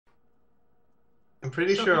I'm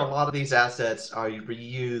pretty So sure a lot of these assets are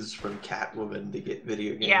reused from Catwoman to get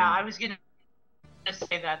video game. yeah, I was gonna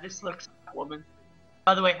say that this looks like Catwoman.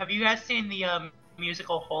 By the way, have you guys seen the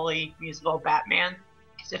musical Holy musical Batman?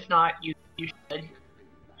 Because if not, you should.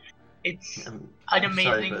 It's an I'm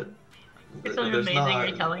sorry, amazing. but It's an there's amazing not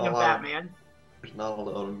retelling a of lot of Batman. there's not a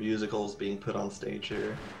lot of musicals being put on stage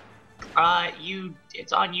here.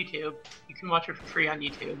 It's on YouTube. You can watch it for free on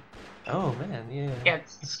YouTube. Oh man, yeah. Yeah,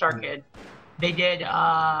 it's Star Kid. They did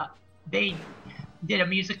a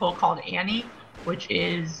musical called Annie, which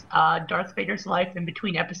is Darth Vader's life in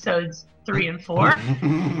between episodes 3 and 4,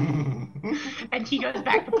 and he goes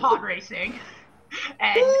back to pod racing,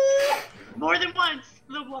 and more than once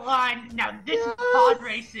the line "Now this is pod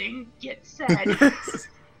racing" gets said.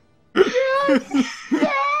 Yes!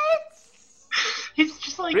 It's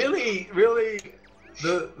just like Really,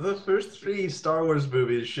 the first 3 Star Wars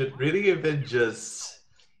movies should really have been just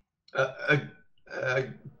a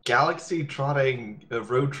galaxy trotting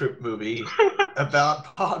road trip movie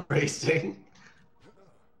about pod racing.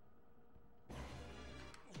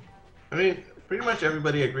 I mean, pretty much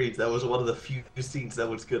everybody agrees that was one of the few scenes that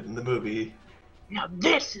was good in the movie. now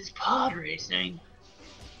this is pod racing.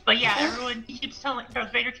 But yeah,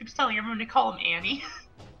 Darth Vader keeps telling everyone to call him Annie.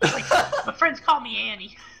 Like, my friends call me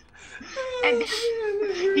Annie. And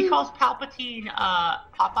he calls Palpatine,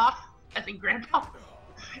 Papa, as in Grandpa,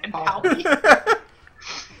 and Palpy.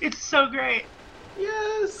 It's so great.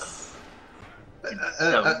 Yes!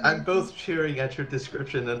 So I'm both cheering at your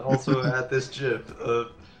description and also at this gif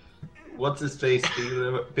of what's his face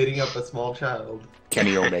beating up a small child.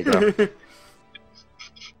 Kenny Omega.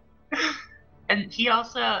 And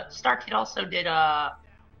Star Kid also did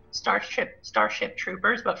Starship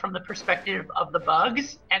Troopers, but from the perspective of the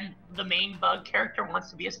bugs, and the main bug character wants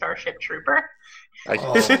to be a Starship Trooper.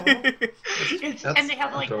 Oh, and they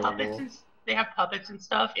have like puppets and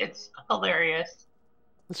stuff. It's hilarious.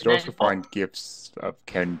 You should also find gifs of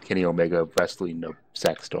Kenny Omega wrestling a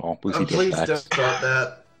sex doll. Lucy please Dick don't start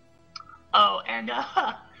that. Oh, and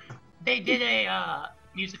they did a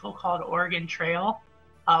musical called Oregon Trail,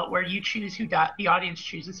 where you choose the audience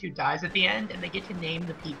chooses who dies at the end, and they get to name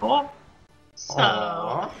the people. So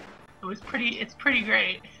Aww. it's pretty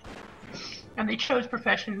great. And they chose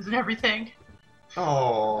professions and everything.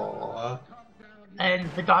 Aww. And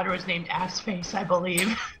the daughter was named Assface, I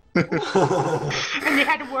believe. And they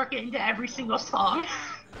had to work it into every single song.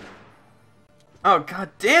 Oh god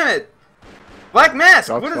damn it! Black Mask.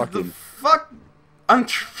 Stop What is fucking. the fuck?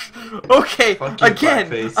 Okay. Fuck you, Again,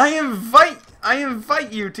 blackface. I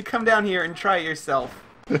invite you to come down here and try it yourself.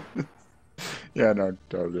 Yeah, no,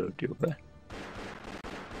 don't do that.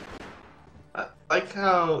 I like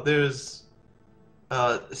how there's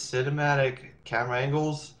cinematic camera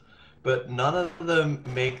angles, but none of them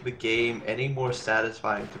make the game any more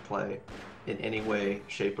satisfying to play in any way,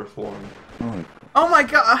 shape, or form. Oh my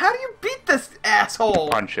god! How do you beat this asshole?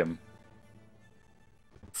 Punch him.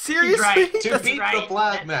 Seriously? right. To That's beat right. the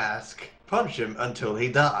Black Mask, punch him until he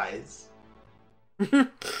dies.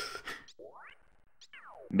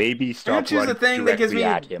 Maybe stop choose running the thing that gives directly me-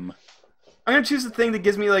 at him. I'm gonna choose the thing that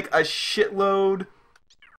gives me like a shitload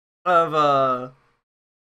of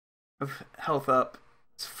health up.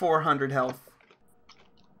 It's 400 health.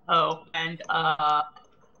 Oh, and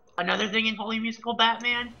another thing in Holy Musical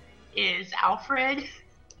Batman is Alfred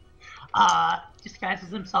disguises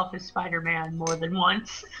himself as Spider-Man more than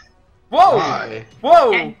once. Whoa! Why?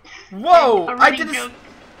 Whoa! And- Whoa! and a I running did a joke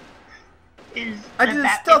is I that did a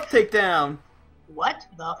Batman- stealth takedown. What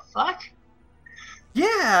the fuck?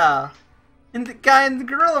 Yeah. And the guy in the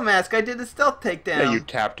gorilla mask, I did a stealth takedown. Yeah, you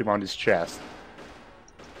tapped him on his chest.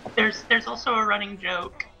 There's also a running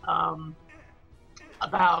joke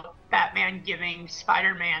about Batman giving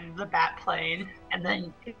Spider-Man the bat plane, and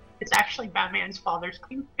then it's actually Batman's father's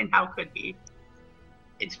plane, and how could he?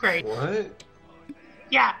 It's great. What?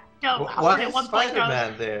 Yeah, no, Why Alfred is at one point goes,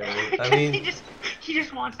 Spider-Man there? I because mean, he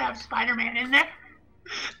just wants to have Spider-Man in there.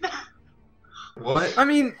 what? I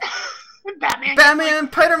mean, Batman Batman and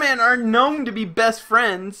Spider-Man are known to be best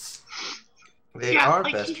friends. They Yeah, are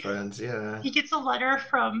like best friends, yeah. he gets a letter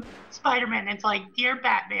from Spider-Man, and it's like, "Dear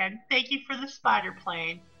Batman, thank you for the spider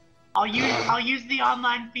plane. I'll use the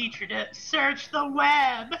online feature to search the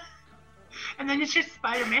web." And then it's just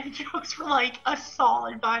Spider-Man jokes for like a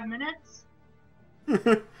solid 5 minutes.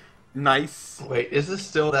 Nice. Wait, is this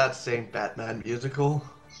still that same Batman musical?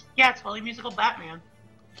 Yeah, it's Holy Musical Batman.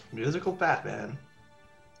 Musical Batman.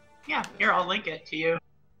 Yeah, here, I'll link it to you.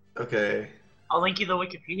 Okay. I'll link you the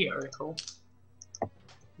Wikipedia article.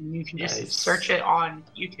 You can just Nice. search it on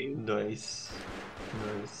YouTube. Nice.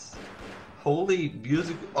 Nice. Holy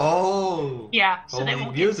musical. Oh! Yeah, so they Holy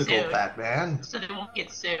won't get musical sued. Batman. So they won't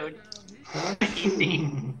get sued by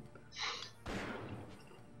DC.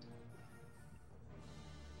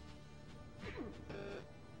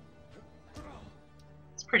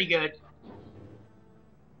 It's pretty good.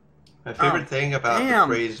 My favorite thing about damn.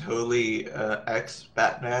 the phrase "Holy X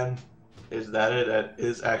Batman" is that it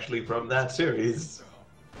is actually from that series.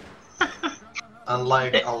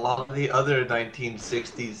 Unlike a lot of the other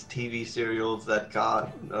 1960s TV serials that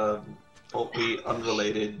got totally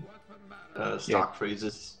unrelated stock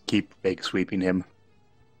phrases. Keep big sweeping him.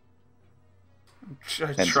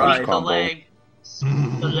 I And tried. Sweep the combo. leg.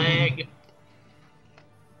 Sweep the leg.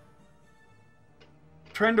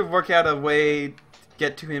 Trying to work out a way to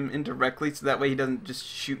get to him indirectly so that way he doesn't just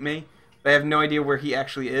shoot me. But I have no idea where he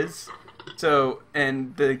actually is. So,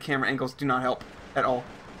 and the camera angles do not help at all.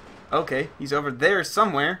 Okay, he's over there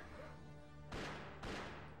somewhere.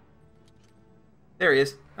 There he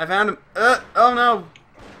is. I found him. Oh no.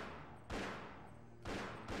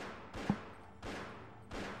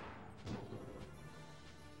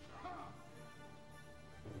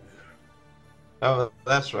 Oh,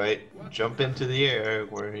 that's right. Jump into the air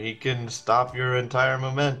where he can stop your entire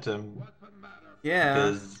momentum. Yeah.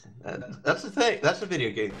 Because that's the thing. That's a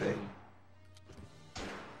video game thing.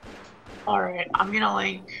 Alright, I'm gonna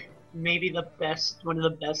link maybe one of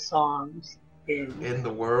the best songs In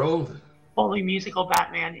the world? Holy Musical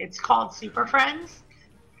Batman. It's called Super Friends,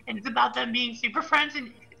 and it's about them being super friends,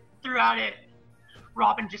 and throughout it,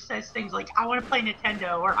 Robin just says things like, I want to play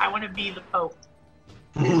Nintendo, or I want to be the Pope.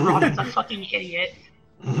 Because Robin's a fucking idiot.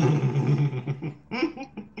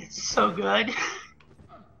 It's so good.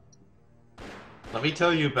 Let me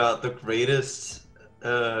tell you about the greatest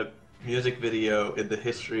music video in the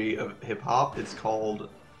history of hip-hop. It's called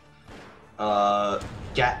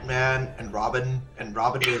Gatman and Robin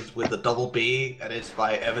is with a double B, and it's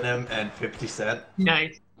by Eminem and 50 Cent.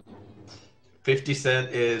 Nice. 50 Cent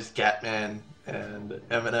is Gatman, and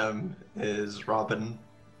Eminem is Robin.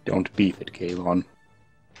 Don't beef it, Kalon.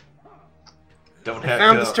 Don't I have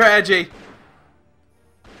found no. the strategy.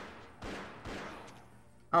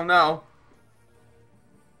 Oh no.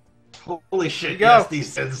 Holy shit! go. Yes,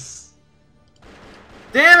 these says.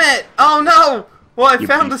 Damn it! Oh no! Well, I You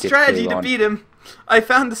found the beefed it, strategy to Kalon. beat him. I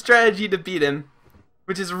found the strategy to beat him,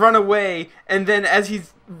 which is run away, and then as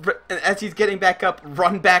he's getting back up,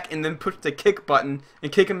 run back, and then push the kick button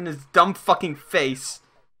and kick him in his dumb fucking face.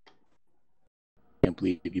 Can't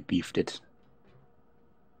believe you beefed it.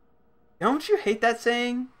 Don't you hate that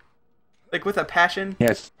saying? Like with a passion?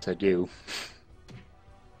 Yes, I do.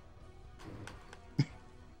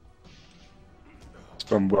 It's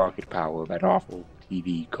from Rocket Power, that awful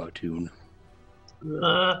TV cartoon.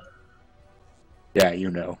 Yeah,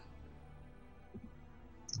 you know.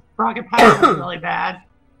 Rocket Power was really bad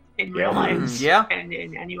in real life Yeah. and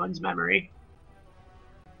in anyone's memory.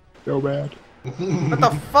 So bad. What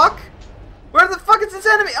the fuck? Where the fuck is this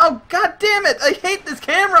enemy? Oh god damn it! I hate this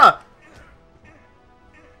camera!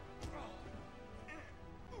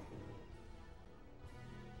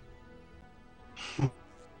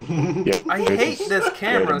 Yeah, I it hate is this an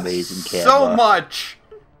camera amazing so camera. much.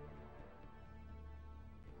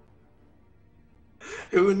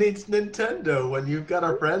 Who needs Nintendo when you've got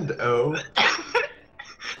a friend? Oh.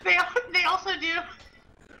 They also do.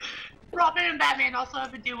 Robin and Batman also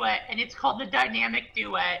have a duet, and it's called the Dynamic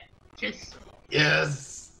Duet. Just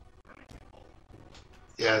Yes.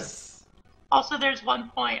 Yes. also, there's one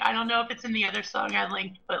point, I don't know if it's in the other song I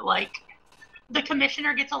linked, but like the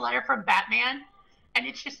commissioner gets a letter from Batman, and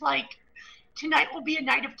it's just like, tonight will be a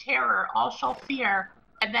night of terror, all shall fear,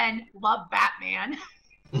 and then love Batman.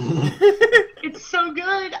 It's so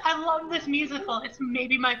good. I love this musical. It's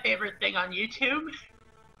maybe my favorite thing on YouTube.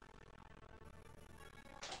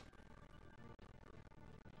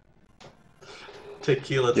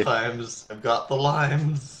 Tequila times. I've got the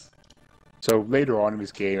limes. So later on in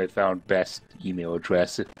this game, I found best email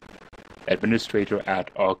address,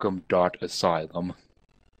 administrator@arkham.asylum.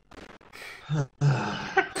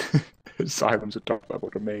 Asylum's a top level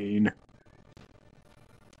domain.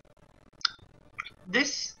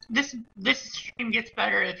 This stream gets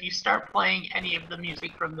better if you start playing any of the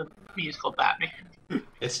music from the musical Batman.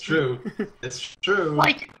 It's true. It's true.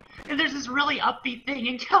 Like, there's this really upbeat thing,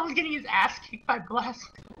 and Kel's getting his ass kicked by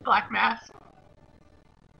Black Mask.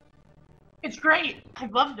 It's great. I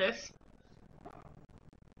love this.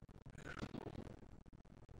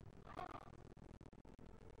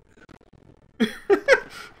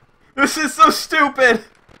 This is so stupid.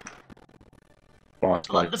 Boss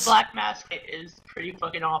The fights. Black Mask is pretty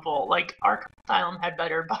fucking awful. Like, Arkham Asylum had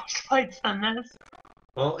better boss fights than this.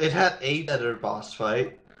 Well, it had a better boss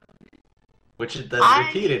fight, which it then I-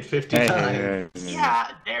 repeated 50 Hey, times.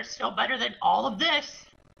 Yeah, they're still better than all of this.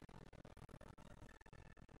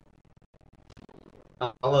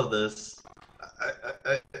 I love this.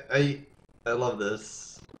 I love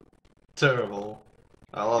this. Terrible.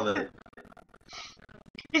 I love it.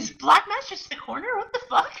 Is Black Mass just the corner? What the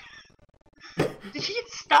fuck? Did he get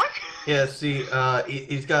stuck? Yeah, see,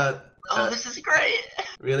 he's got Oh, this is great.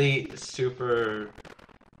 really super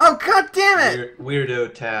Oh god damn it!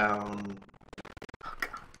 weirdo town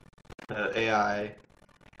AI,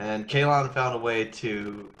 and Kalon found a way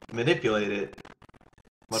to manipulate it.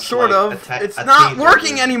 Much Sort like of. a It's not taser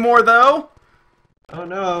working would. anymore though. Oh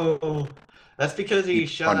no! That's because he Keep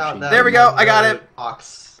shut out punching. that. There we go, I got it.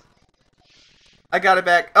 Box. I got it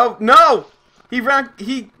back. Oh no!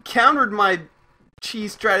 He countered my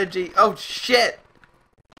cheese strategy. Oh shit!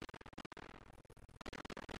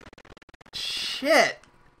 Shit!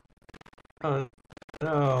 Oh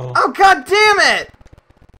no! Oh god damn it!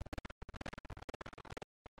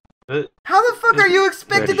 How the fuck are you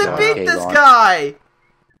expected Good to shot, beat this Kalon. guy?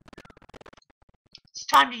 It's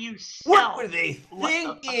time to use What stealth. were they What the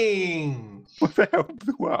fuck? thinking? What the hell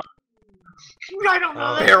blew up? I don't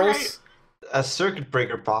know. That's Barrels. right. A circuit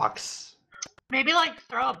breaker box. Maybe like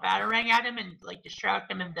throw a batarang at him and like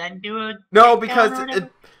distract him and then do a No, takedown or whatever.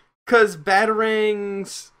 because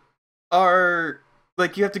batarangs are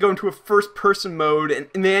like you have to go into a first-person mode and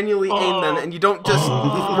manually aim them, and you don't just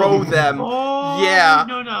throw them. Oh, Yeah.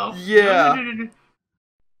 No. Yeah.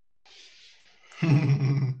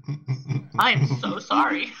 No. I am so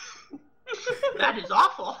sorry. That is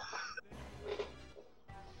awful.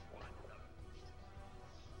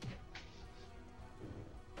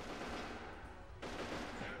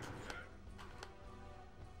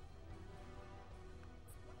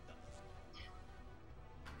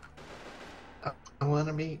 I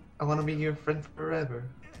wanna be your friend forever.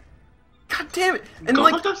 God damn it! And Go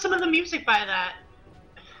like, look up some of the music by that.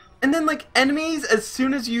 and then like enemies, as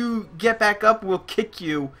soon as you get back up, will kick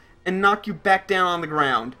you and knock you back down on the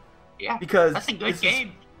ground. Yeah, Because that's a good this is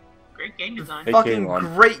game. Great game design. Hey, Fucking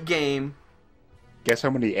Kalon. great game. Guess how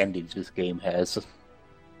many endings this game has?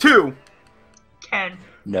 2. 10.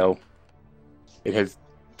 No. It has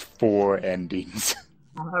 4 endings.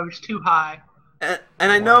 Oh, that was too high. And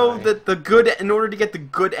I know Why? that in order to get the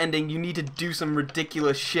good ending, you need to do some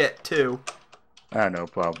ridiculous shit too. I don't know,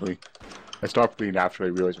 probably. I stopped playing after I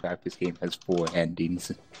realized that this game has 4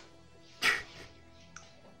 endings.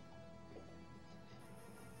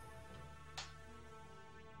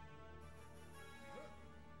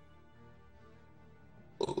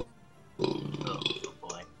 Oh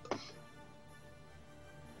boy.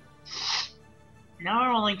 Now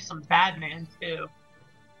I want like some Batman too.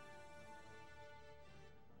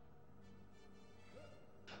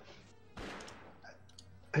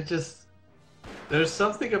 There's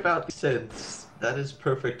something about the synths that is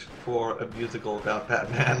perfect for a musical about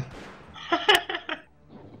Batman.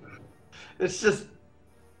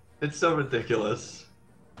 It's so ridiculous.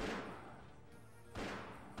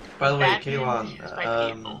 By the way, Batman is Kalon,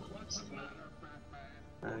 by people.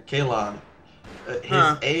 Kalon, his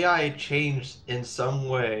Huh. AI changed in some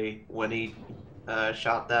way when he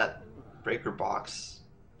shot that breaker box.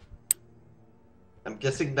 I'm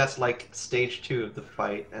guessing that's like stage 2 of the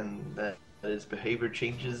fight, and that his behavior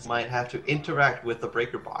changes. Might have to interact with the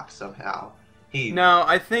breaker box somehow. No,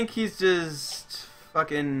 I think he's just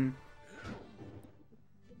fucking.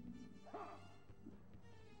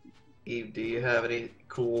 Eve, do you have any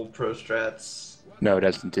cool pro strats? No, it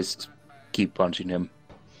doesn't. Just keep punching him.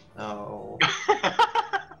 Oh. I'm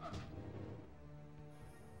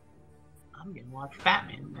gonna watch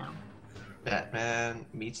Batman now. Batman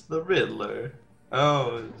meets the Riddler.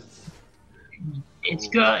 Oh. It's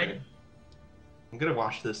Ooh, good. okay. I'm gonna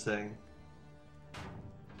watch this thing.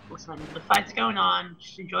 Listen, the fight's going on.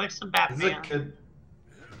 Just enjoy some This is a Batman. good.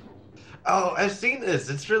 Oh, I've seen this.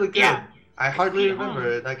 It's really good. Yeah. I hardly See it remember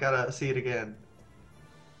home. it. I gotta see it again.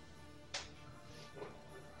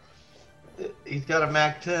 He's got a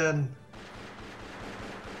Mac 10.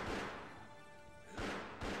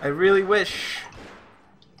 I really wish.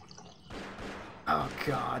 Oh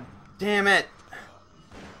god, damn it!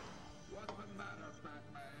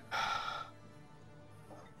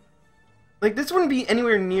 Like, this wouldn't be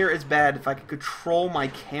anywhere near as bad if I could control my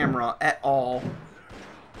camera at all.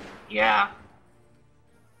 Yeah.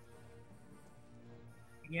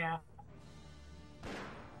 Yeah.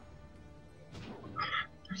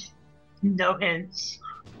 No hints.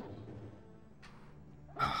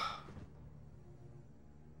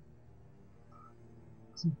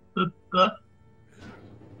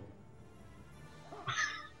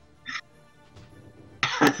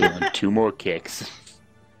 Feeling 2 more kicks.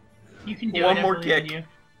 You can do One it. I more believe in kick. you.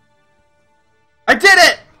 I did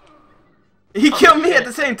it! He Oh, killed me shit. at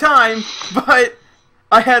the same time, but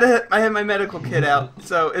I had my medical kit out,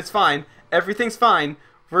 so it's fine. Everything's fine.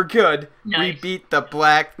 We're good. We Nice. beat the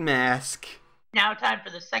Black Mask. Now time for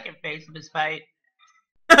the second phase of his fight.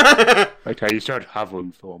 Like how you start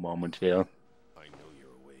hovering for a moment here. I know you're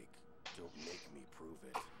awake. Don't make me prove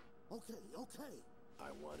it. Okay.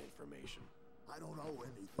 I want information. I don't know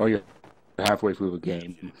anything. Oh, you're halfway through the game. You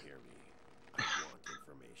didn't hear me. I want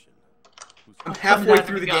information. I'm halfway Comes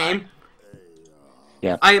through the after the game.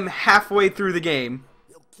 Yeah. I am halfway through the game.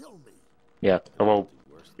 He'll kill me. Yeah, well,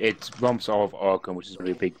 it lumps all of Arkham, which is a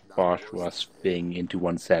really big boss rush thing, into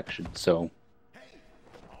one section, so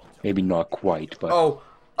maybe not quite, but Oh,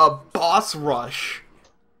 a boss rush.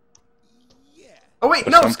 Oh wait, Or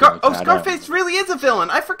no, something like that, Scarface really is a villain.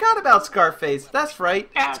 I forgot about Scarface. That's right.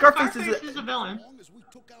 Yeah, Scarface is a villain. As long as we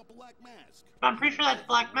took out Black Mask. I'm pretty sure that's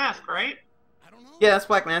Black Mask, right? I don't know. Yeah, that's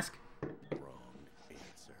Black Mask. Wrong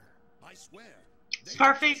answer. I swear. They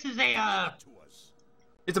Scarface is a to us.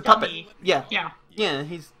 It's a puppet. dummy. Yeah. Yeah. Yeah,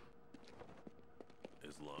 he's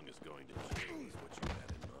As long as going to jail is what you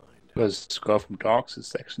had in mind. because Scar from Darks is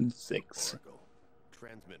section 6. Oracle,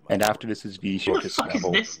 transmit my And after this is the Who the shortest fuck is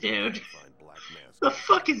level. this dude? Find Black Mask The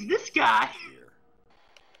fuck is this guy? here.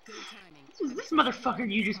 This is this motherfucker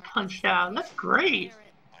you just punched out. That's great.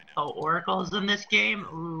 Oh, Oracle's in this game?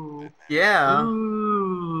 Ooh. yeah.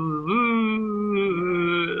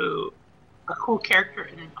 Ooh. A cool character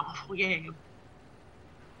in an awful game.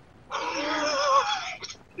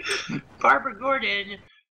 Barbara Gordon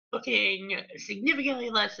looking significantly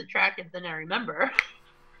less attractive than I remember.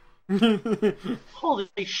 Holy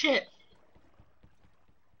shit.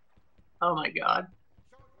 Oh my god.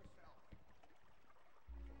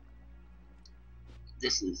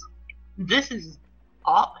 This is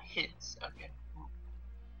all hits. Okay.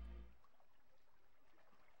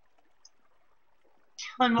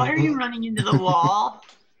 Dylan, why are you running into the wall?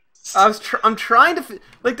 I'm trying to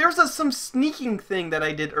like there's some sneaking thing that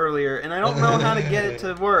I did earlier and I don't know how to get it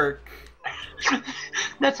to work.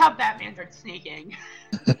 That's how Batman starts sneaking.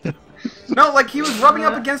 No, like he was rubbing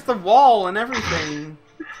up against the wall and everything.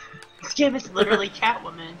 This game is literally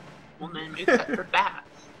Catwoman. Woman except for bats.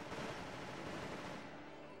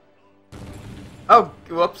 Oh,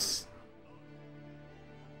 whoops.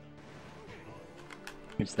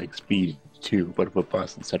 It's like Speed 2, but with a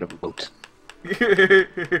bus instead of a boat. What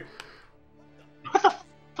the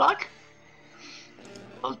fuck?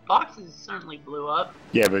 Those boxes certainly blew up.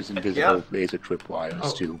 Yeah, there's invisible Yeah. laser tripwires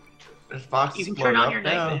Oh. too. There's boxes You can blowing turn on up your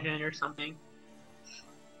now. night vision or something.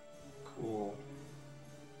 Cool.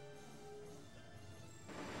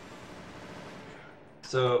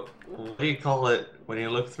 So, what do you call it when you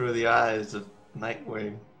look through the eyes of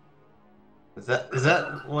Nightwing? Is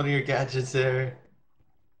that one of your gadgets there?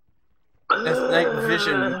 That's night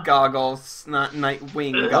vision goggles, not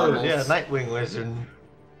Nightwing goggles. Oh yeah, Nightwing wizard.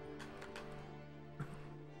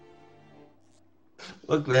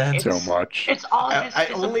 Look, man. It's- So much. It's all just I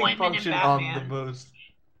only disappointment in function on the Batman. most.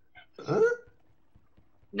 Huh?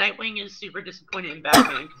 Nightwing is super disappointed in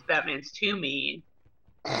Batman because Batman's too mean.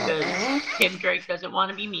 Because Tim Drake doesn't want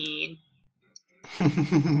to be mean.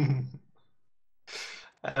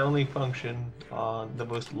 I only function on the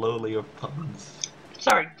most lowly of puns.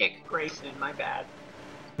 Sorry, Dick Grayson, my bad.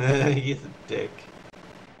 He's a dick.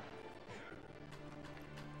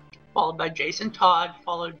 Followed by Jason Todd,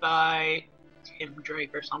 followed by Tim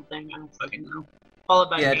Drake or something. I don't fucking know. Followed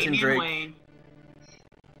by Yeah, Tim Damian Drake. Wayne.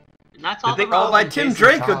 And that's all Did the they call Oh, by relevant- Tim Jason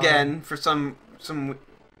Drake Todd. again for some.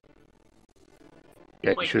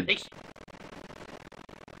 Yeah, it Wait, should. they-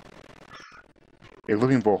 They're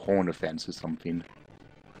looking for a horn offense or something.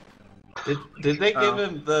 Did they give Oh.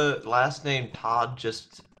 him the last name Todd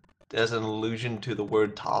just as an allusion to the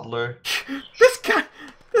word toddler?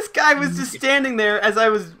 This guy was just standing there as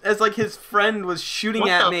like his friend was shooting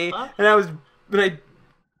What at the me, fuck? and I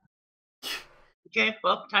Okay,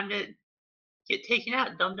 well, time to get taken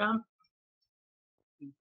out, dum-dum.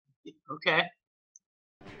 Okay.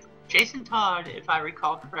 Jason Todd, if I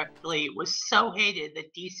recall correctly, was so hated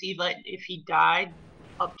that DC let, if he died,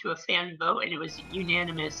 up to a fan vote, and it was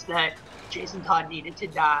unanimous that Jason Todd needed to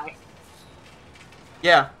die.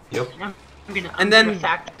 yeah. Yep. And I'm And gonna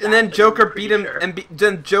fact check then that, Joker I'm pretty beat him, sure. and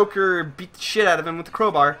then Joker beat the shit out of him with the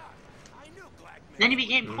crowbar. Then he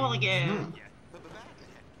became cool again.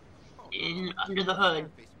 Under the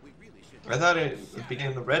hood. I thought it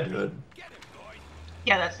became the Red Hood.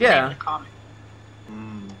 Yeah, that's the name Yeah. of the comic.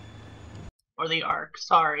 Mm. Or the arc,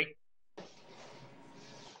 sorry.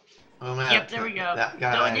 Oh man. Yep, there we go. That So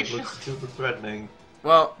guy initially- looks super threatening.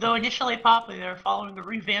 Well, Though initially popular, following the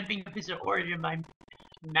revamping of his origin by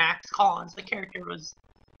Max Collins, the character was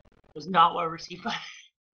not well received by.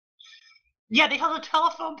 Yeah, they held a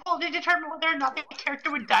telephone poll to determine whether or not the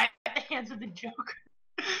character would die at the hands of the Joker.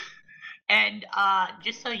 And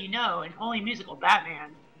just so you know, in Holy Musical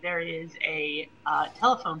Batman, there is a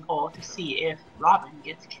telephone poll to see if Robin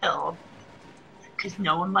gets killed, because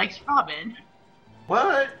no one likes Robin.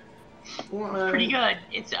 What? Pretty good.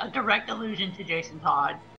 It's a direct allusion to Jason Todd.